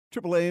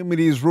Triple M, it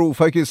is Rural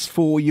Focus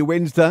for your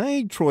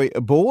Wednesday. Troy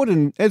aboard,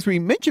 and as we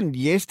mentioned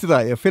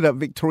yesterday, a fed-up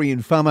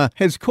Victorian farmer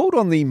has called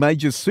on the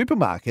major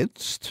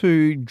supermarkets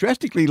to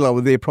drastically lower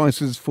their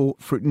prices for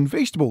fruit and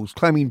vegetables,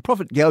 claiming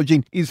profit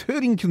gouging is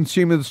hurting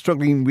consumers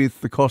struggling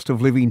with the cost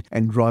of living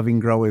and driving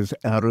growers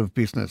out of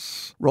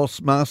business. Ross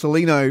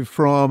Marcelino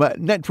from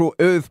Natural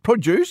Earth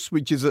Produce,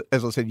 which is,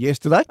 as I said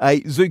yesterday,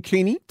 a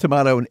zucchini,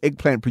 tomato and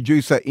eggplant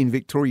producer in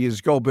Victoria's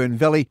Goulburn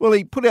Valley. Well,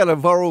 he put out a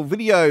viral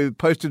video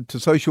posted to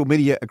social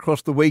media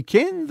across the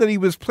weekend that he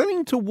was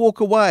planning to walk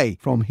away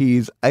from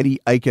his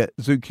 80-acre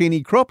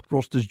zucchini crop.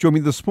 Ross has joined me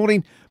this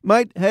morning.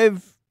 Mate,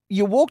 have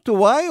you walked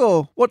away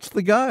or what's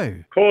the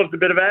go? Caused a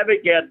bit of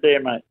havoc out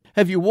there, mate.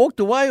 Have you walked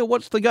away or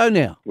what's the go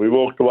now? We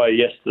walked away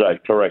yesterday,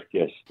 correct,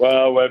 yes.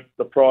 Well,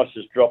 the price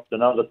has dropped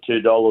another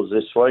 $2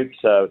 this week,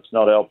 so it's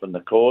not helping the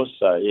cause,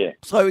 so yeah.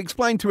 So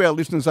explain to our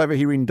listeners over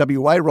here in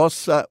WA,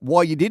 Ross,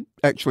 why you did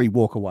actually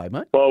walk away,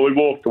 mate. Well, we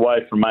walked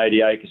away from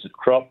 80 acres of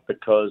crop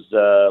because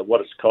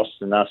what it's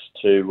costing us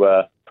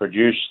to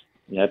produce,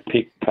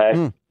 pick,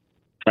 pack,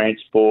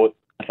 transport,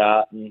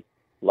 carton,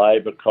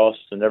 labour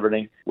costs and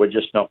everything, we're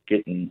just not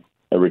getting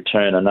a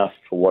return enough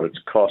for what it's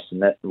costing.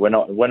 That we're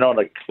not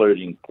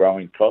including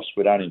growing costs.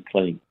 We don't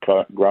include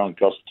growing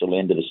costs till the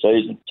end of the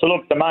season. So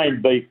look, the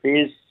main beef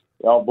is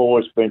I've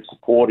always been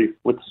supportive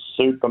with the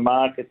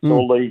supermarkets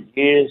all these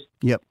years.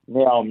 Yep.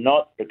 Now I'm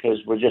not because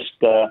we're just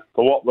for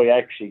what we're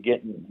actually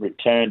getting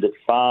returned at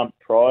farm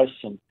price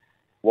and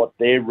what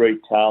they're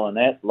retailing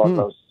at. Like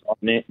I was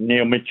on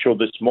Neil Mitchell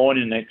this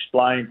morning and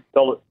explained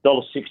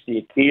 $1.60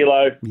 a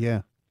kilo.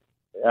 Yeah.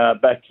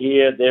 Back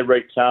here, they're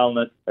retailing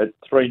it at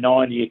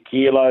 $3.90 a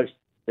kilo.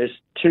 There's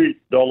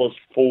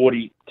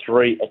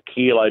 $2.43 a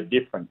kilo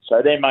difference.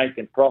 So they're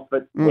making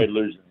profit. We're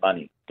losing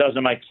money.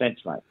 Doesn't make sense,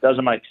 mate.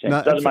 Doesn't make sense.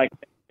 No, Doesn't make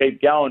sense.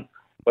 Keep going.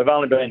 We've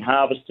only been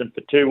harvesting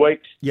for 2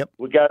 weeks. Yep.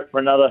 We go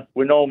for another.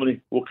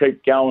 We'll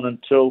keep going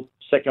until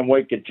second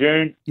week of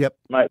June. Yep.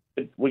 Mate,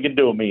 we can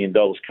do $1 million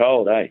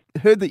cold, eh?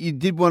 Heard that you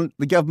did want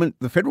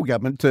the federal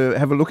government, to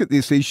have a look at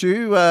this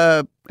issue.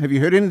 Have you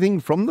heard anything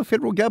from the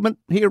federal government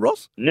here,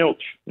 Ross?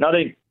 Nilch.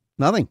 Nothing.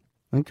 Nothing.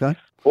 Okay.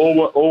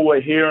 All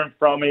we're hearing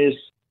from is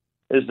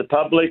the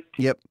public.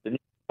 Yep. The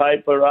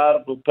newspaper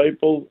article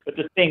people. But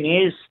the thing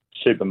is,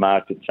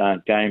 supermarkets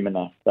aren't game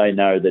enough. They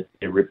know that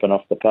they're ripping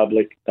off the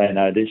public. They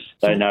know this.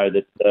 They know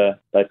that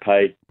they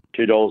pay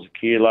 $2 a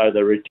kilo.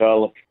 They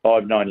retail at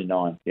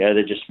 $5.99. Yeah,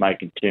 they're just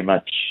making too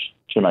much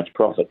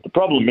profit. The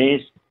problem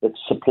is it's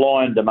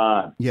supply and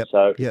demand. Yep.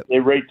 So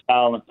they're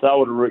retailing. If they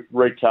were to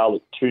retail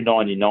at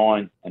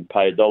 $2.99 and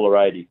pay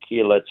 $1.80 a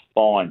kilo, that's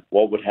fine.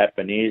 What would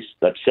happen is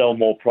they'd sell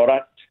more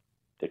product.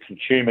 The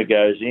consumer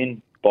goes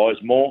in, buys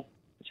more.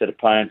 Instead of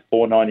paying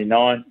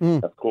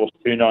 $4.99, of course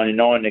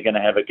 $2.99, they're going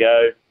to have a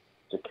go.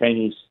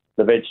 Zucchini's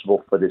the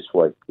vegetable for this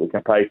week. We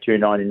can pay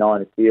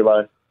 $2.99 a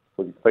kilo.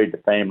 We can feed the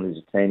family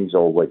zucchinis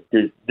all week.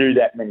 Do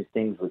that many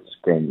things with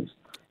zucchinis.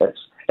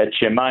 That's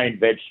your main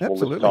vegetable.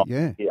 Absolutely,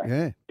 this time.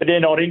 Yeah. But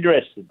they're not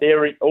interested.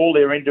 All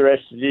they're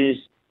interested is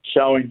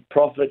showing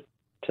profit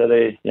to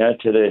their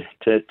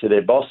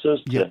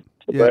bosses, to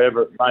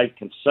wherever it may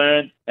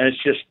concern, and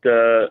it's just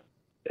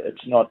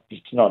it's not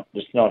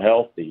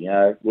healthy.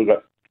 We've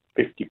got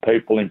 50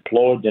 people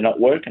employed. They're not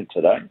working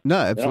today. No,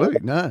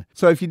 absolutely, no.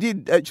 So if you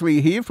did actually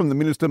hear from the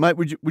minister, mate,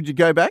 would you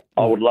go back?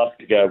 I would love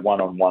to go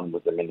one-on-one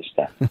with the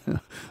minister. I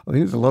think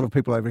there's a lot of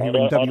people over here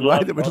in WA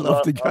that would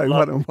love to go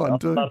one-on-one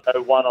too. I'd love to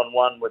go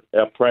one-on-one with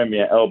our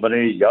Premier,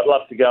 Albanese. I'd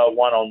love to go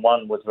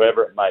one-on-one with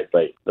whoever it may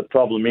be. The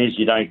problem is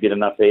you don't get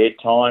enough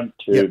airtime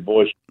to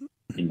voice.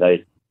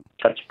 They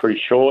cut you pretty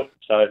short.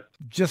 So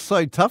just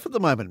so tough at the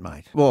moment,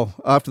 mate. Well,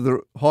 after the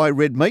high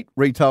red meat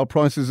retail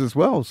prices as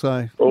well.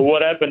 So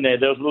what happened there?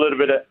 There was a little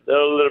bit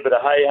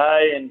of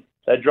hey, and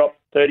they dropped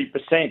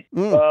 30%.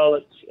 Well,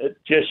 it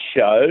just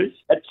shows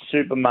at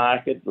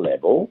supermarket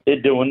level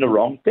they're doing the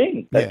wrong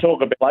thing. They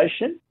talk about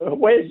inflation.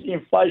 Where's the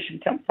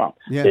inflation come from?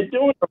 Yeah. They're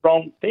doing the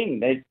wrong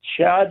thing. They're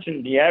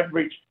charging the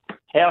average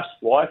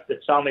housewife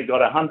that's only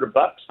got $100,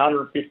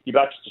 $150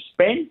 to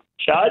spend,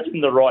 charge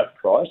them the right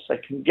price. They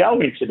can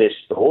go into their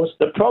stores.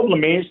 The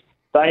problem is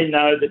they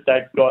know that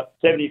they've got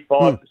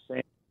 75%,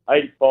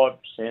 85%,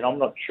 I'm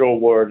not sure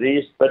where it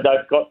is, but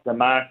they've got the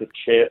market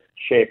share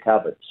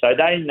covered. So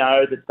they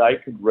know that they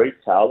can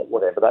retail at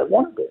whatever they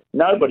want to do.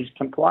 Nobody's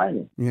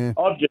complaining. Yeah.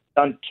 I've just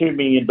done $2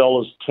 million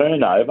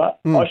turnover.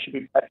 I should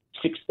be packing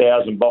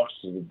 6,000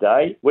 boxes a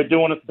day. We're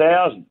doing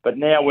 1,000, but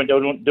now we're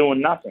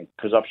doing nothing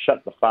because I've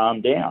shut the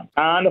farm down.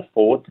 Can't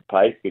afford to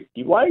pay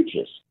 50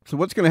 wages. So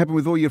what's going to happen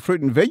with all your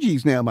fruit and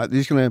veggies now, mate? They're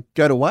just going to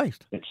go to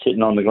waste. It's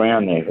sitting on the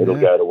ground there. It'll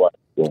go to waste.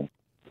 Yeah.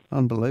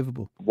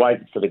 Unbelievable.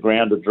 Waiting for the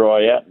ground to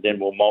dry out, and then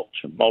we'll mulch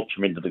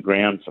them into the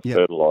ground for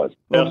fertiliser.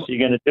 What else are you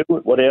going to do?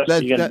 What else are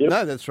you going to do?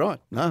 No, that's right.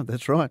 No,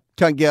 that's right.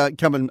 Can't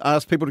come and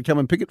ask people to come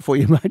and pick it for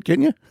you, mate,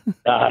 can you?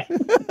 No.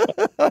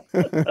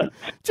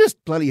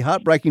 Just bloody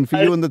heartbreaking for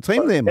you and the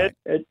team there, mate.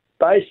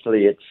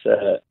 Basically,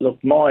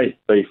 look, my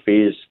beef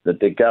is that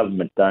the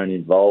government don't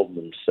involve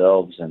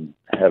themselves and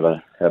have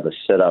a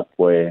setup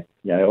where,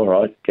 all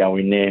right, go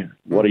in there.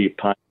 What are you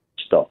paying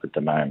stock at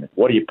the moment.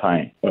 What are you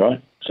paying? All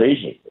right, it's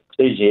easy. It's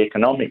easy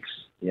economics.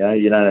 You know,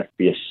 you don't have to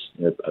be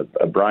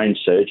a brain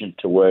surgeon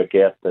to work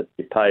out that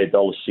you pay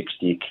 $1.60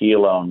 a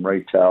kilo and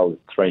retail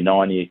at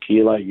 $3.90 a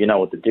kilo. You know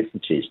what the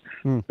difference is.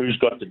 Who's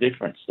got the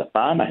difference? The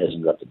farmer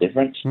hasn't got the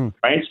difference.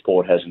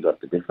 Transport hasn't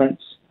got the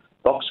difference.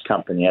 Box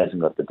company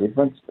hasn't got the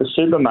difference. The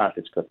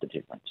supermarket's got the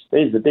difference.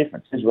 There's the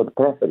difference. This is what the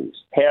profit is.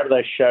 How do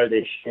they show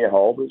their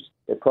shareholders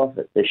their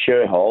profit? Their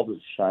shareholders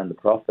are showing the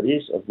profit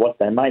is of what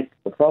they make,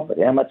 the profit.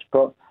 How much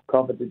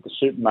profit did the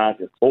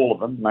supermarkets, all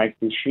of them, make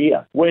this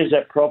year? Where's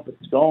that profit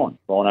gone?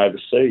 Gone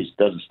overseas.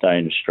 Doesn't stay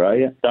in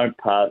Australia. They don't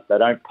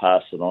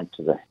pass it on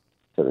to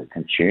the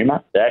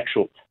consumer. The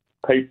actual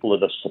people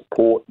that are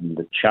supporting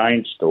the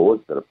chain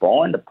stores that are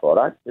buying the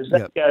product, does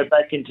that go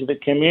back into the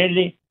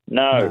community?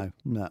 No.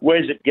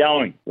 Where's it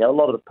going? You know, a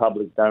lot of the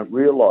public don't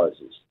realise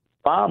this.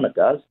 Farmer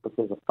does,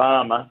 because the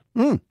farmer...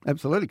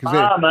 absolutely,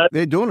 because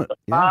they're doing it.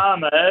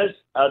 Farmers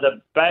are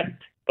the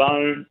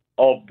backbone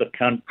of the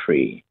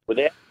country.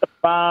 Without the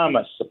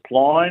farmer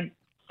supplying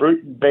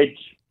fruit and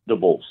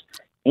vegetables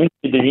into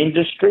the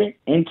industry,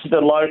 into the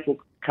local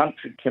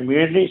country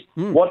communities,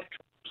 what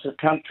keeps the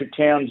country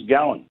towns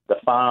going? The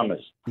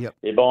farmers.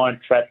 They're buying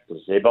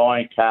tractors, they're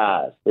buying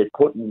cars, they're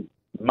putting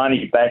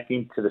money back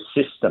into the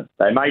system.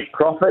 They make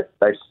profit,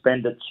 they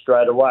spend it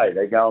straight away.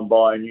 They go and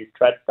buy a new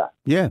tractor.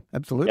 Yeah,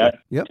 absolutely.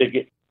 To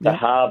get to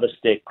harvest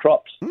their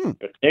crops.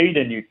 But need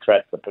a new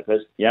tractor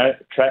because, you know,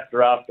 a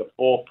tractor after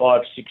 4,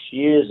 5, 6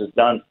 years has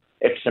done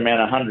X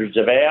amount of hundreds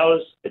of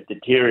hours, it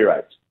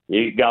deteriorates.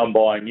 You go and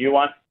buy a new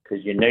one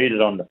because you need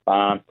it on the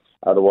farm.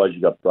 Otherwise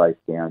you've got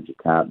breakdowns. You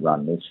can't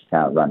run this, you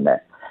can't run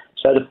that.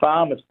 So the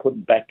farmer's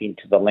putting back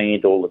into the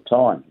land all the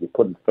time. You're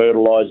putting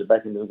fertiliser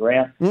back into the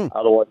ground,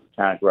 otherwise you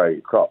can't grow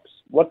your crops.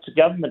 What's the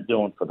government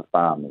doing for the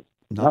farmers?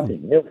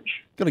 Nothing.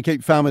 Got to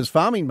keep farmers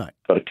farming, mate.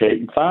 Got to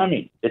keep them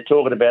farming. They're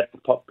talking about the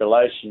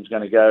population's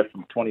going to go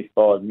from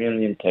 25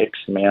 million to X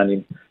amount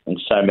in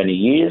so many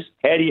years.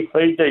 How do you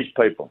feed these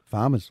people?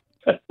 Farmers.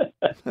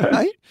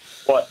 Hey?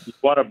 What, you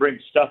want to bring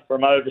stuff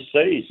from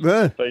overseas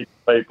to feed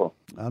people?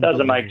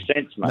 Doesn't make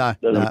sense, mate.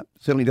 No,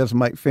 certainly doesn't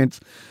make sense.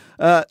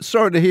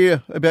 Sorry to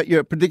hear about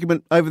your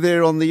predicament over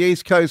there on the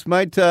East Coast,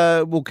 mate.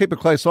 We'll keep a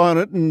close eye on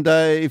it, and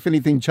if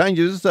anything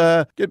changes,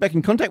 get back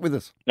in contact with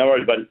us. No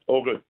worries, buddy. All good.